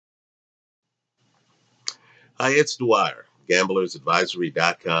Hi, it's Dwyer,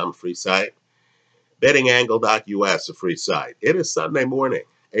 gamblersadvisory.com, free site, bettingangle.us, a free site. It is Sunday morning,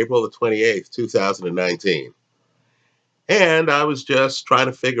 April the 28th, 2019. And I was just trying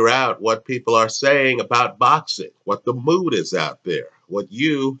to figure out what people are saying about boxing, what the mood is out there, what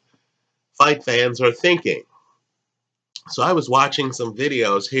you fight fans are thinking. So I was watching some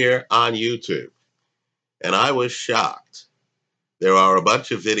videos here on YouTube, and I was shocked. There are a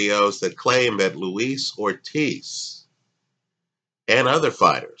bunch of videos that claim that Luis Ortiz and other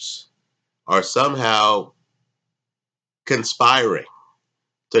fighters are somehow conspiring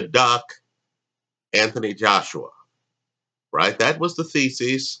to duck Anthony Joshua, right? That was the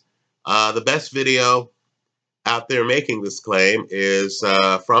thesis. The best video out there making this claim is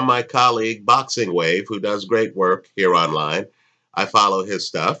from my colleague Boxing Wave, who does great work here online. I follow his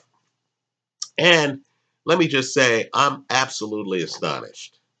stuff. And let me just say, I'm absolutely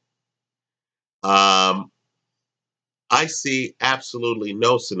astonished. I see absolutely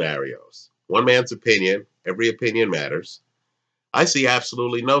no scenarios. One man's opinion, every opinion matters. I see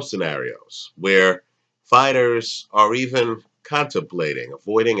absolutely no scenarios where fighters are even contemplating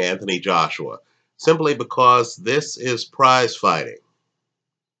avoiding Anthony Joshua simply because this is prize fighting.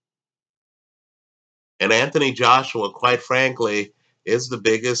 And Anthony Joshua, quite frankly, is the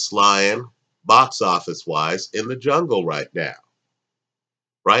biggest lion box office wise in the jungle right now.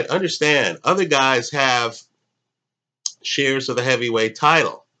 Right? Understand, other guys have shares of the heavyweight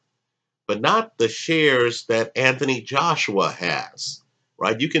title, but not the shares that Anthony Joshua has.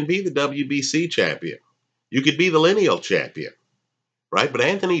 Right? You can be the WBC champion. You could be the lineal champion. Right? But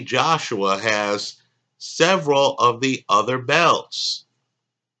Anthony Joshua has several of the other belts.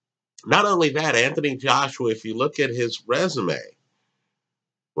 Not only that, Anthony Joshua, if you look at his resume,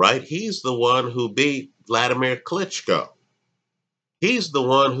 right, he's the one who beat Vladimir Klitschko. He's the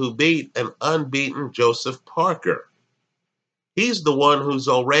one who beat an unbeaten Joseph Parker. He's the one who's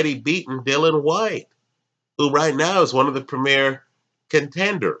already beaten Dillian Whyte, who right now is one of the premier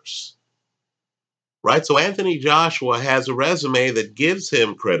contenders. Right? So Anthony Joshua has a resume that gives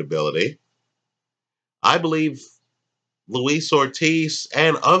him credibility. I believe Luis Ortiz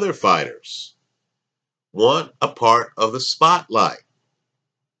and other fighters want a part of the spotlight.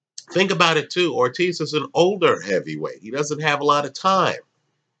 Think about it too. Ortiz is an older heavyweight. He doesn't have a lot of time.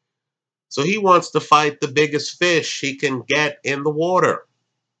 So he wants to fight the biggest fish he can get in the water.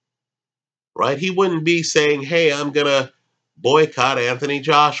 Right? He wouldn't be saying, hey, I'm going to boycott Anthony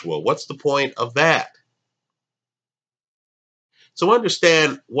Joshua. What's the point of that? So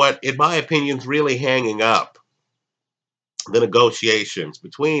understand what, in my opinion, is really hanging up the negotiations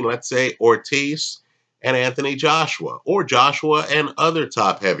between, let's say, Ortiz and Anthony Joshua, or Joshua and other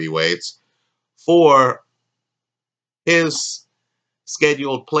top heavyweights for his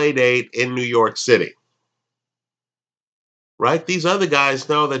scheduled play date in New York City. Right? These other guys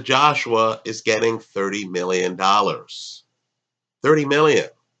know that Joshua is getting $30 million. $30 million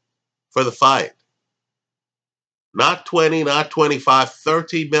for the fight. Not 20, not 25,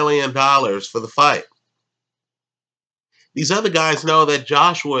 $30 million for the fight. These other guys know that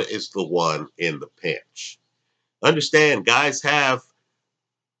Joshua is the one in the pinch. Understand, guys have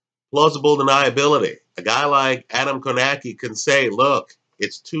plausible deniability. A guy like Adam Konecki can say, look,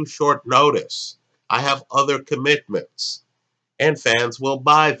 it's too short notice. I have other commitments. And fans will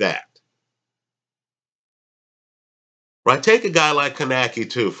buy that. Right? Take a guy like Konecki,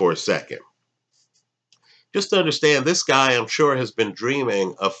 too, for a second. Just to understand, this guy, I'm sure, has been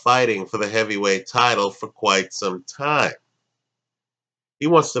dreaming of fighting for the heavyweight title for quite some time. He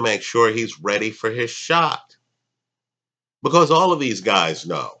wants to make sure he's ready for his shot. Because all of these guys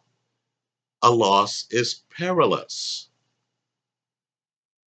know a loss is perilous.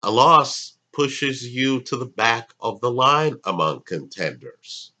 A loss pushes you to the back of the line among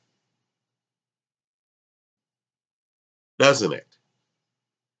contenders. Doesn't it?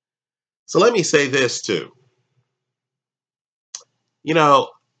 So let me say this, too. You know,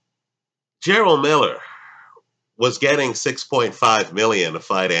 Gerald Miller was getting $6.5 million to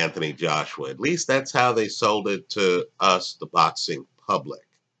fight Anthony Joshua. At least that's how they sold it to us, the boxing public.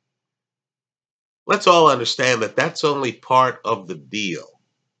 Let's all understand that that's only part of the deal.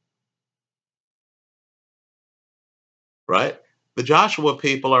 Right? The Joshua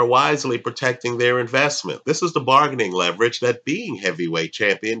people are wisely protecting their investment. This is the bargaining leverage that being heavyweight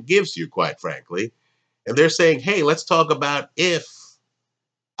champion gives you, quite frankly. And they're saying, hey, let's talk about if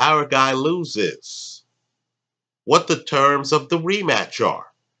our guy loses, what the terms of the rematch are.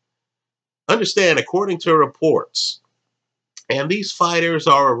 Understand, according to reports, and these fighters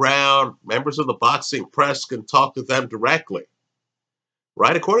are around, members of the boxing press can talk to them directly.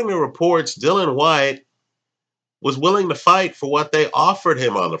 Right? According to reports, Dillian Whyte was willing to fight for what they offered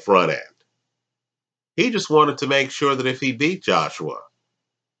him on the front end. He just wanted to make sure that if he beat Joshua,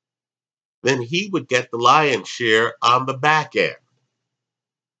 then he would get the lion's share on the back end.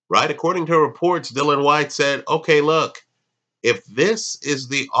 Right? According to reports, Dillian Whyte said, okay, look, if this is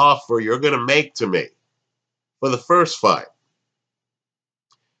the offer you're going to make to me for the first fight,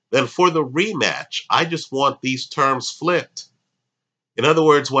 then for the rematch, I just want these terms flipped. In other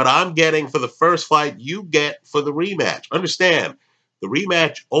words, what I'm getting for the first fight, you get for the rematch. Understand, the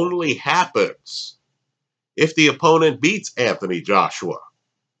rematch only happens if the opponent beats Anthony Joshua.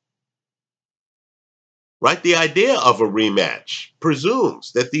 Right? The idea of a rematch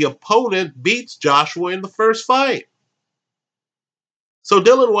presumes that the opponent beats Joshua in the first fight. So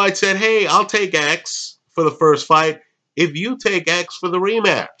Dillian Whyte said, hey, I'll take X for the first fight if you take X for the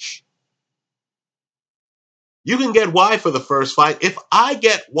rematch. You can get Y for the first fight if I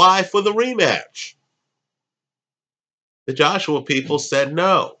get Y for the rematch. The Joshua people said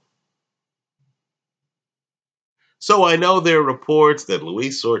no. So I know there are reports that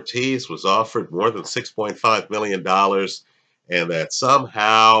Luis Ortiz was offered more than $6.5 million and that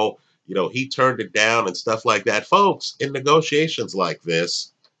somehow, he turned it down and stuff like that. Folks, in negotiations like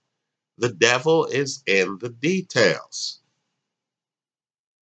this, the devil is in the details.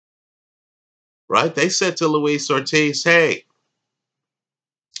 Right? They said to Luis Ortiz, hey,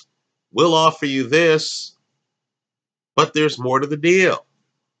 we'll offer you this, but there's more to the deal.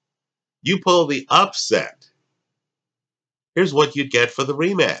 You pull the upset, here's what you'd get for the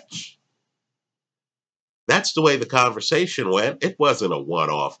rematch. That's the way the conversation went. It wasn't a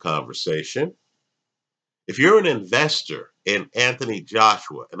one-off conversation. If you're an investor in Anthony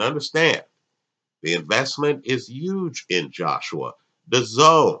Joshua, and understand, the investment is huge in Joshua. The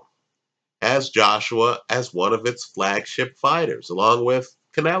Zone has Joshua as one of its flagship fighters, along with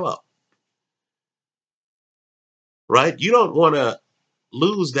Canelo. Right? You don't want to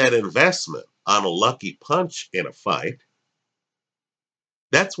lose that investment on a lucky punch in a fight.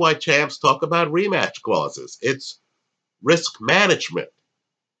 That's why champs talk about rematch clauses. It's risk management.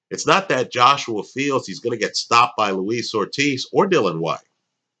 It's not that Joshua feels he's going to get stopped by Luis Ortiz or Dillian Whyte.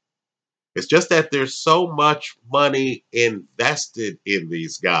 It's just that there's so much money invested in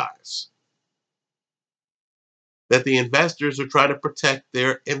these guys that the investors are trying to protect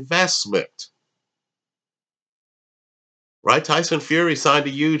their investment. Right? Tyson Fury signed a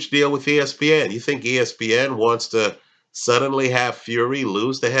huge deal with ESPN. You think ESPN wants to suddenly have Fury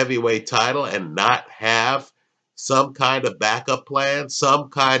lose the heavyweight title and not have some kind of backup plan, some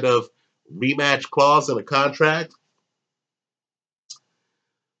kind of rematch clause in a contract?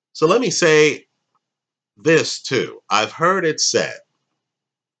 So let me say this too. I've heard it said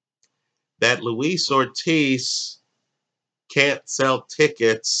that Luis Ortiz can't sell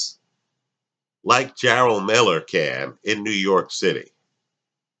tickets like Jarrell Miller can in New York City.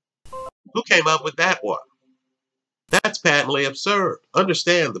 Who came up with that one? That's patently absurd.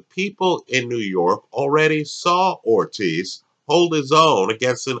 Understand, the people in New York already saw Ortiz hold his own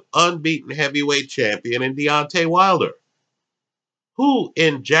against an unbeaten heavyweight champion in Deontay Wilder. Who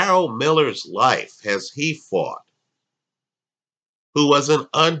in Jarrell Miller's life has he fought who was an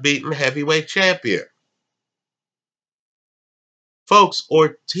unbeaten heavyweight champion? Folks,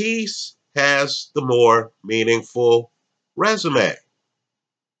 Ortiz has the more meaningful resume.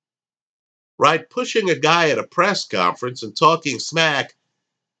 Right? Pushing a guy at a press conference and talking smack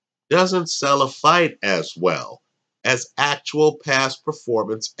doesn't sell a fight as well as actual past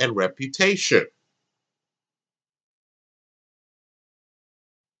performance and reputation.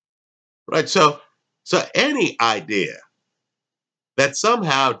 Right? So any idea that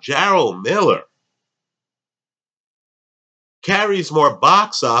somehow Jarrell Miller carries more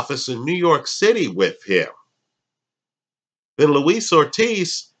box office in New York City with him than Luis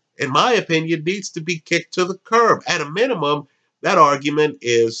Ortiz, in my opinion, needs to be kicked to the curb. At a minimum, that argument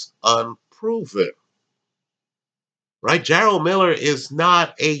is unproven. Right? Jarrell Miller is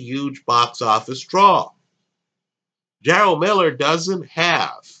not a huge box office draw. Jarrell Miller doesn't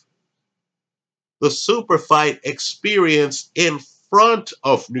have the super fight experience in front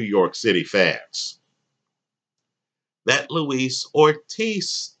of New York City fans that Luis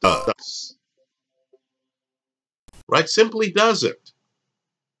Ortiz does. Right? Simply doesn't.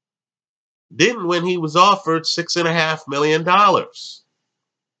 Didn't when he was offered $6.5 million.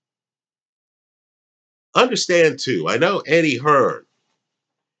 Understand too, I know Eddie Hearn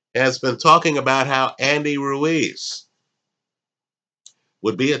has been talking about how Andy Ruiz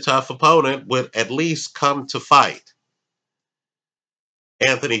would be a tough opponent, would at least come to fight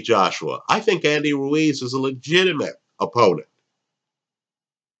Anthony Joshua. I think Andy Ruiz is a legitimate opponent.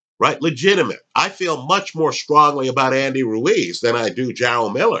 right? Legitimate. I feel much more strongly about Andy Ruiz than I do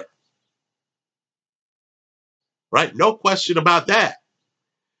Jarrell Miller, right? No question about that.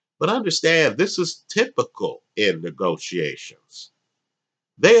 But understand, this is typical in negotiations.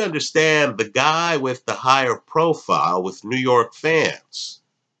 They understand the guy with the higher profile with New York fans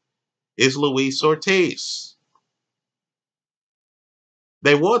is Luis Ortiz.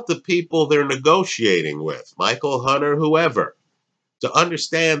 They want the people they're negotiating with, Michael Hunter, whoever, to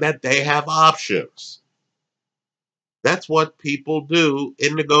understand that they have options. That's what people do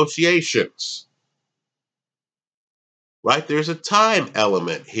in negotiations, right? There's a time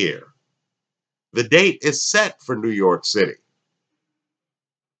element here. The date is set for New York City.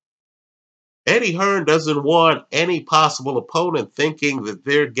 Eddie Hearn doesn't want any possible opponent thinking that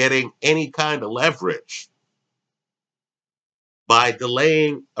they're getting any kind of leverage by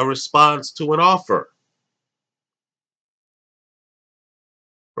delaying a response to an offer,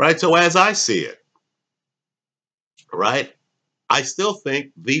 right? So as I see it, right, I still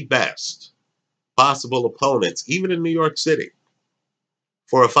think the best possible opponents, even in New York City,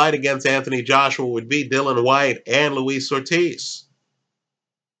 for a fight against Anthony Joshua would be Dillian Whyte and Luis Ortiz.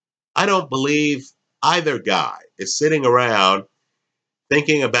 I don't believe either guy is sitting around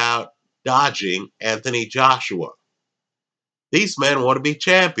thinking about dodging Anthony Joshua. These men want to be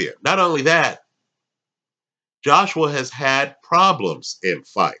champion. Not only that, Joshua has had problems in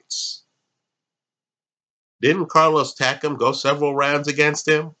fights. Didn't Carlos Takam go several rounds against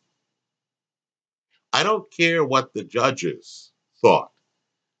him? I don't care what the judges thought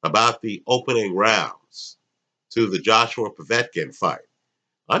about the opening rounds to the Joshua Povetkin fight.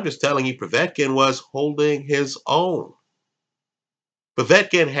 I'm just telling you, Povetkin was holding his own.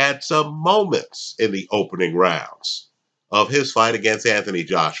 Povetkin had some moments in the opening rounds of his fight against Anthony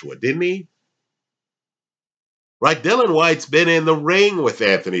Joshua, didn't he? Right, Dillian Whyte's been in the ring with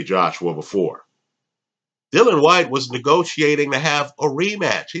Anthony Joshua before. Dillian Whyte was negotiating to have a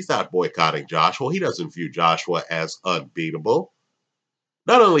rematch. He's not boycotting Joshua. He doesn't view Joshua as unbeatable.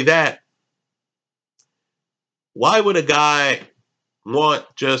 Not only that, why would a guy want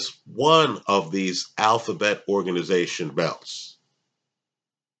just one of these alphabet organization belts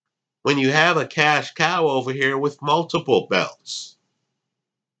when you have a cash cow over here with multiple belts?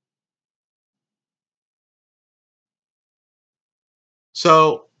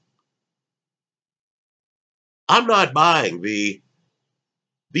 So I'm not buying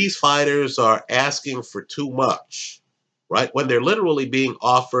these fighters are asking for too much, right? When they're literally being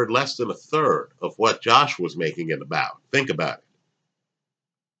offered less than a third of what Josh was making in the bout. Think about it.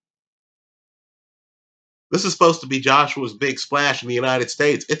 This is supposed to be Joshua's big splash in the United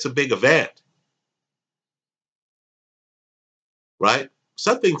States. It's a big event, right?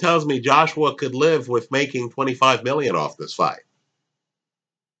 Something tells me Joshua could live with making $25 million off this fight,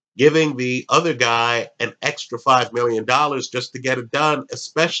 giving the other guy an extra $5 million just to get it done,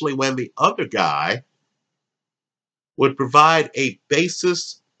 especially when the other guy would provide a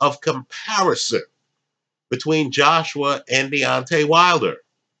basis of comparison between Joshua and Deontay Wilder,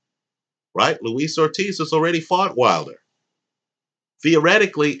 right? Luis Ortiz has already fought Wilder.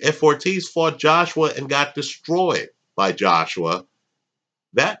 Theoretically, if Ortiz fought Joshua and got destroyed by Joshua,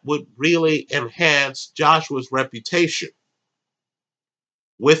 that would really enhance Joshua's reputation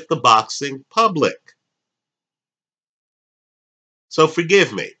with the boxing public. So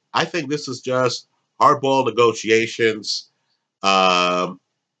forgive me. I think this is just hardball negotiations. I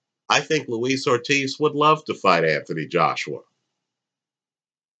think Luis Ortiz would love to fight Anthony Joshua.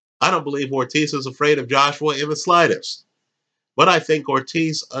 I don't believe Ortiz is afraid of Joshua in the slightest. But I think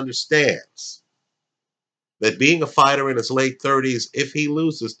Ortiz understands that being a fighter in his late 30s, if he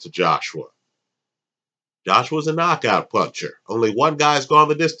loses to Joshua, Joshua's a knockout puncher. Only one guy's gone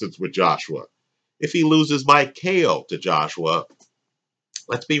the distance with Joshua. If he loses by KO to Joshua,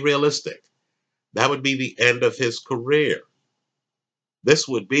 let's be realistic. That would be the end of his career. This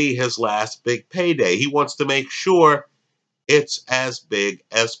would be his last big payday. He wants to make sure it's as big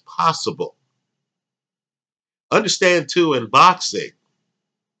as possible. Understand, too, in boxing,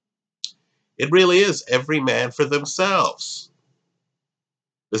 it really is every man for themselves.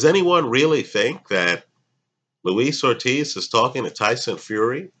 Does anyone really think that Luis Ortiz is talking to Tyson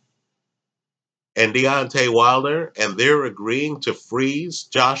Fury and Deontay Wilder and they're agreeing to freeze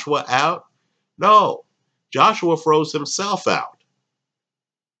Joshua out? No, Joshua froze himself out.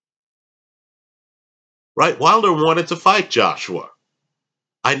 Right? Wilder wanted to fight Joshua.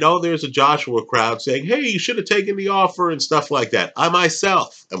 I know there's a Joshua crowd saying, hey, you should have taken the offer and stuff like that. I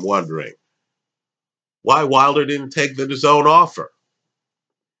myself am wondering why Wilder didn't take the DAZN offer.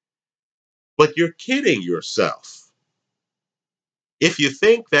 But you're kidding yourself If you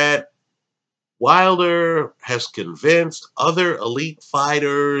think that Wilder has convinced other elite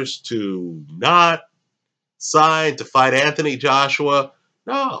fighters to not sign to fight Anthony Joshua,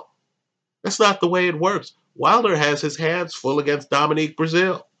 no, that's not the way it works. Wilder has his hands full against Dominique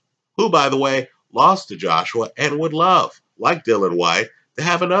Breazeale, who, by the way, lost to Joshua and would love, like Dillian Whyte, to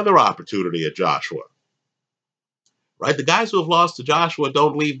have another opportunity at Joshua. Right? The guys who have lost to Joshua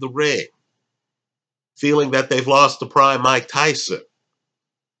don't leave the ring feeling that they've lost to prime Mike Tyson.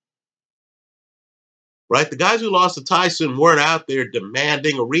 Right? The guys who lost to Tyson weren't out there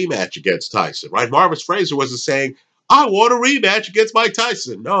demanding a rematch against Tyson. Right? Marvis Frazier wasn't saying, I want a rematch against Mike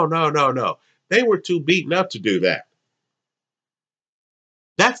Tyson. No, no, no, no. They were too beaten up to do that.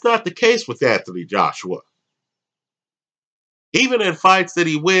 That's not the case with Anthony Joshua. Even in fights that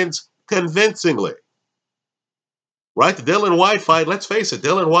he wins convincingly. Right? The Dillian Whyte fight, let's face it,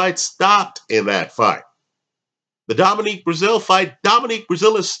 Dillian Whyte stopped in that fight. The Dominique Breazeale fight, Dominique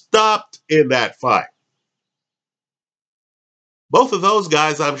Breazeale is stopped in that fight. Both of those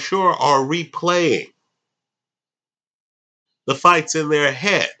guys, I'm sure, are replaying the fights in their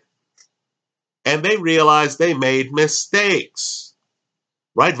head. And they realize they made mistakes.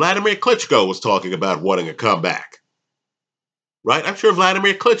 Right? Vladimir Klitschko was talking about wanting a comeback. Right? I'm sure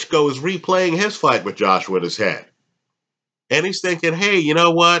Vladimir Klitschko is replaying his fight with Joshua in his head. And he's thinking, hey, you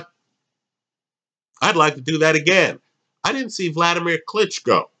know what? I'd like to do that again. I didn't see Vladimir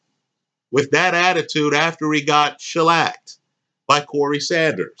Klitschko with that attitude after he got shellacked by Corey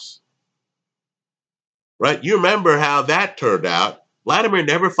Sanders. Right? You remember how that turned out. Vladimir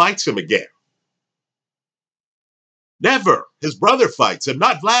never fights him again. Never. His brother fights him,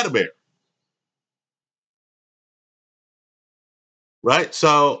 not Vladimir. Right?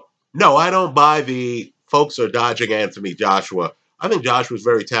 So, no, I don't buy the folks are dodging Anthony Joshua. I think Joshua's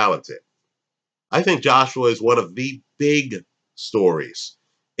very talented. I think Joshua is one of the big stories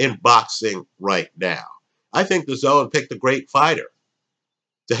in boxing right now. I think the Zone picked a great fighter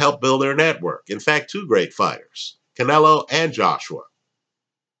to help build their network. In fact, two great fighters, Canelo and Joshua.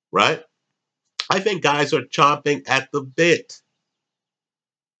 Right? I think guys are chomping at the bit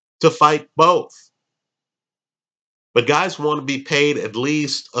to fight both. But guys want to be paid at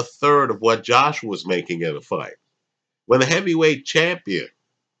least a third of what Joshua was making in a fight. When the heavyweight champion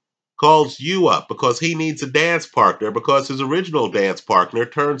calls you up because he needs a dance partner because his original dance partner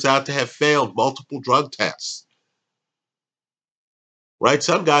turns out to have failed multiple drug tests. Right?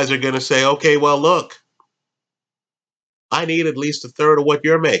 Some guys are going to say, okay, well, look, I need at least a third of what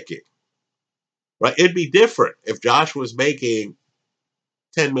you're making. Right? It'd be different if Josh was making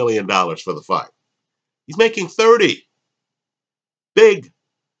 $10 million for the fight. He's making 30. Big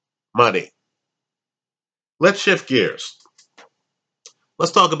money. Let's shift gears.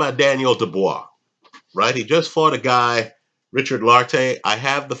 Let's talk about Daniel Dubois. Right? He just fought a guy, Richard Lartey. I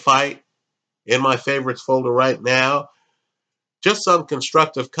have the fight in my favorites folder right now. Just some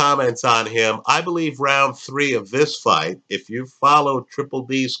constructive comments on him. I believe round 3 of this fight, if you followed Triple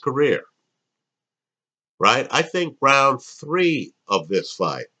D's career, right? I think round 3 of this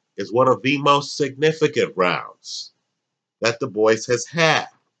fight is one of the most significant rounds that Dubois has had.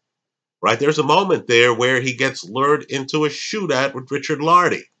 Right? There's a moment there where he gets lured into a shootout with Richard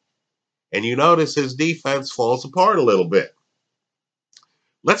Lartey. And you notice his defense falls apart a little bit.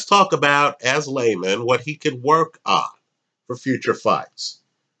 Let's talk about, as laymen, what he can work on for future fights.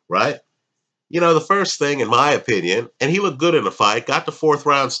 Right? You know, the first thing, in my opinion, and he looked good in the fight, got the 4th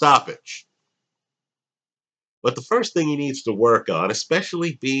round stoppage. But the first thing he needs to work on,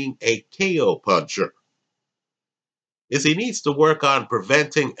 especially being a KO puncher, is he needs to work on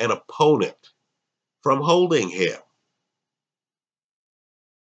preventing an opponent from holding him.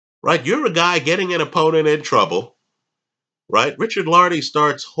 Right? You're a guy getting an opponent in trouble. Right? Richard Lartey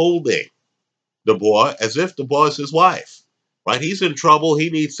starts holding Dubois as if Dubois is his wife. Right? He's in trouble.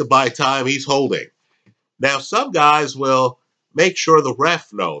 He needs to buy time. He's holding. Now, some guys will make sure the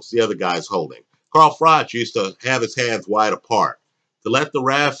ref knows the other guy's holding. Carl Froch used to have his hands wide apart to let the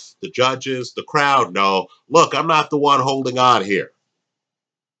ref, the judges, the crowd know, look, I'm not the one holding on here.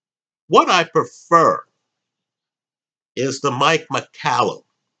 What I prefer is the Mike McCallum,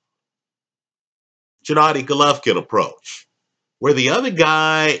 Gennady Golovkin approach, where the other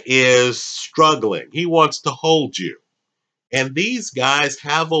guy is struggling. He wants to hold you. And these guys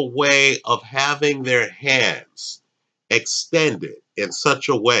have a way of having their hands extended in such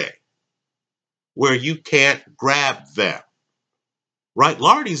a way where you can't grab them. Right?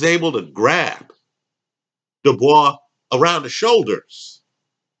 Lartey's able to grab Dubois around the shoulders.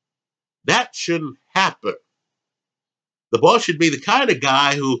 That shouldn't happen. Dubois should be the kind of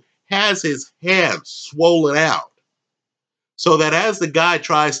guy who has his hands swollen out so that as the guy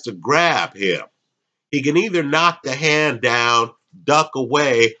tries to grab him, he can either knock the hand down, duck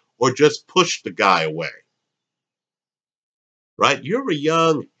away, or just push the guy away. Right? You're a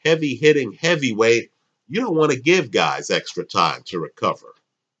young, heavy-hitting heavyweight. You don't want to give guys extra time to recover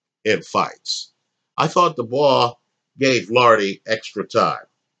in fights. I thought Dubois gave Lartey extra time.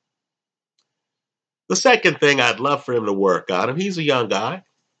 The second thing I'd love for him to work on, and he's a young guy,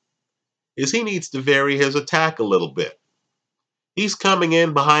 is he needs to vary his attack a little bit. He's coming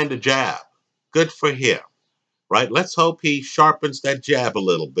in behind a jab. Good for him, right? Let's hope he sharpens that jab a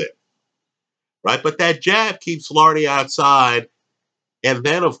little bit, right? But that jab keeps Lartey outside, and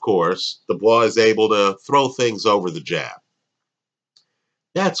then, of course, Dubois is able to throw things over the jab.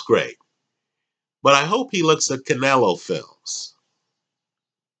 That's great. But I hope he looks at Canelo films,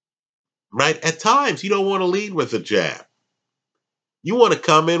 right? At times, you don't want to lead with a jab. You want to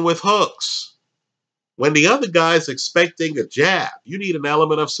come in with hooks. When the other guy's expecting a jab, you need an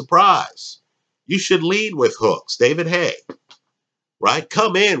element of surprise. You should lead with hooks. David Haye, right?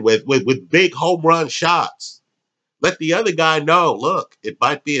 Come in with big home run shots. Let the other guy know, look, it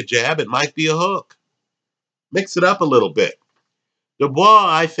might be a jab, it might be a hook. Mix it up a little bit. Dubois,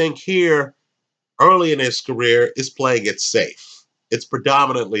 I think here, early in his career, is playing it safe. It's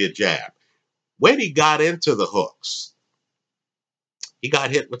predominantly a jab. When he got into the hooks, he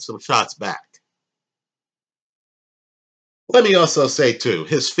got hit with some shots back. Let me also say, too,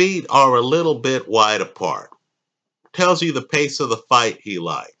 his feet are a little bit wide apart. Tells you the pace of the fight he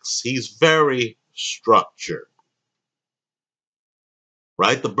likes. He's very structured,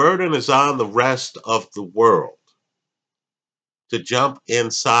 right? The burden is on the rest of the world to jump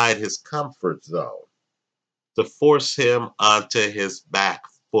inside his comfort zone, to force him onto his back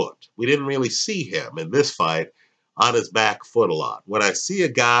foot. We didn't really see him in this fight on his back foot a lot. When I see a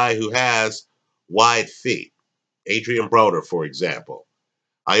guy who has wide feet, Adrian Broner, for example,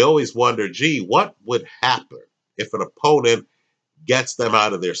 I always wonder, gee, what would happen if an opponent gets them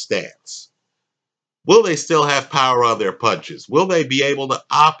out of their stance? Will they still have power on their punches? Will they be able to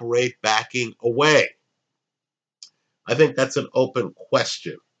operate backing away? I think that's an open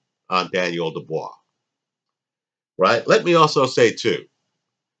question on Daniel Dubois, right? Let me also say, too,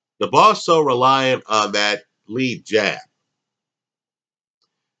 Dubois is so reliant on that lead jab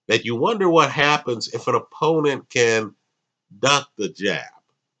that you wonder what happens if an opponent can duck the jab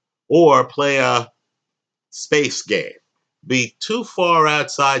or play a space game, be too far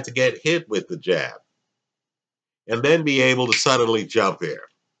outside to get hit with the jab, and then be able to suddenly jump in.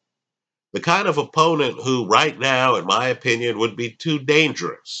 The kind of opponent who right now, in my opinion, would be too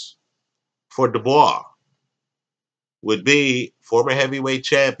dangerous for Dubois would be former heavyweight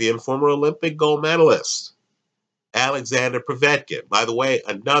champion, former Olympic gold medalist, Alexander Povetkin. By the way,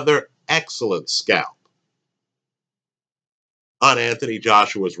 another excellent scalp on Anthony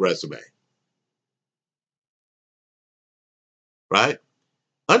Joshua's resume. Right?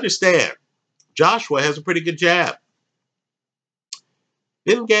 Understand, Joshua has a pretty good jab.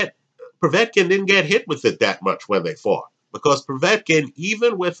 Povetkin didn't get hit with it that much when they fought, because Povetkin,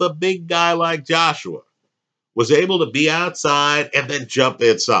 even with a big guy like Joshua, was able to be outside and then jump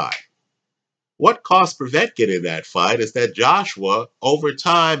inside. What cost Povetkin in that fight is that Joshua, over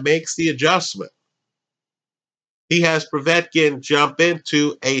time, makes the adjustment. He has Povetkin jump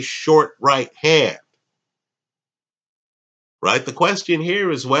into a short right hand. Right? The question here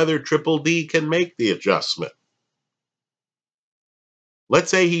is whether Triple D can make the adjustment. Let's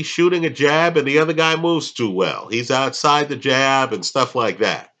say he's shooting a jab and the other guy moves too well. He's outside the jab and stuff like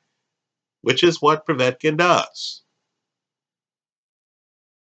that, which is what Povetkin does.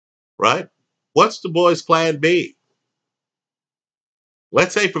 Right? What's Dubois' plan B?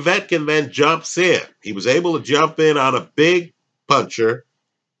 Let's say Povetkin then jumps in. He was able to jump in on a big puncher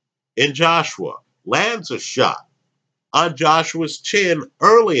in Joshua, lands a shot on Joshua's chin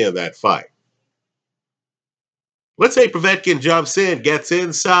early in that fight. Let's say Povetkin jumps in, gets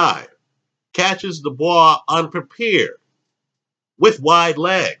inside, catches Dubois unprepared, with wide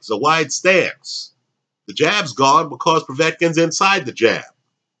legs, a wide stance. The jab's gone because Povetkin's inside the jab.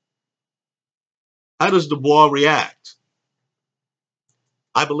 How does Dubois react?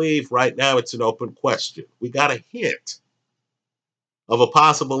 I believe right now it's an open question. We got a hint of a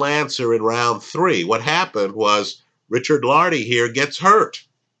possible answer in round 3. What happened was Richard Lartey here gets hurt.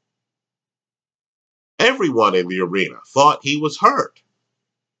 Everyone in the arena thought he was hurt.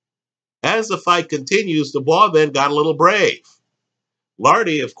 As the fight continues, Dubois then got a little brave.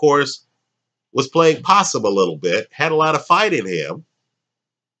 Lartey, of course, was playing possum a little bit, had a lot of fight in him,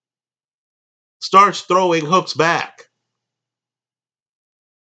 starts throwing hooks back.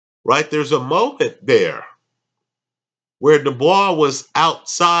 Right? There's a moment there where Dubois was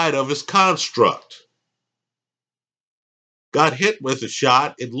outside of his construct. Got hit with a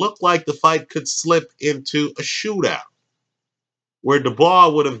shot. It looked like the fight could slip into a shootout, where Dubois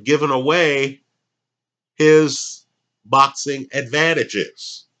would have given away his boxing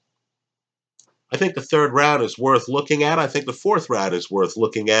advantages. I think the third round is worth looking at. I think the fourth round is worth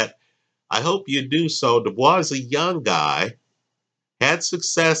looking at. I hope you do so. Dubois is a young guy, had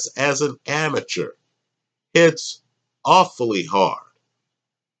success as an amateur, hits awfully hard,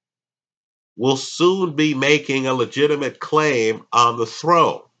 will soon be making a legitimate claim on the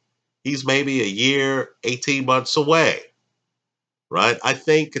throne. He's maybe a year, 18 months away, right? I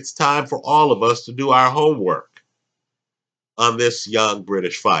think it's time for all of us to do our homework on this young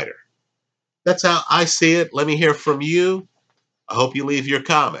British fighter. That's how I see it. Let me hear from you. I hope you leave your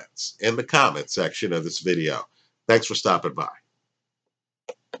comments in the comment section of this video. Thanks for stopping by.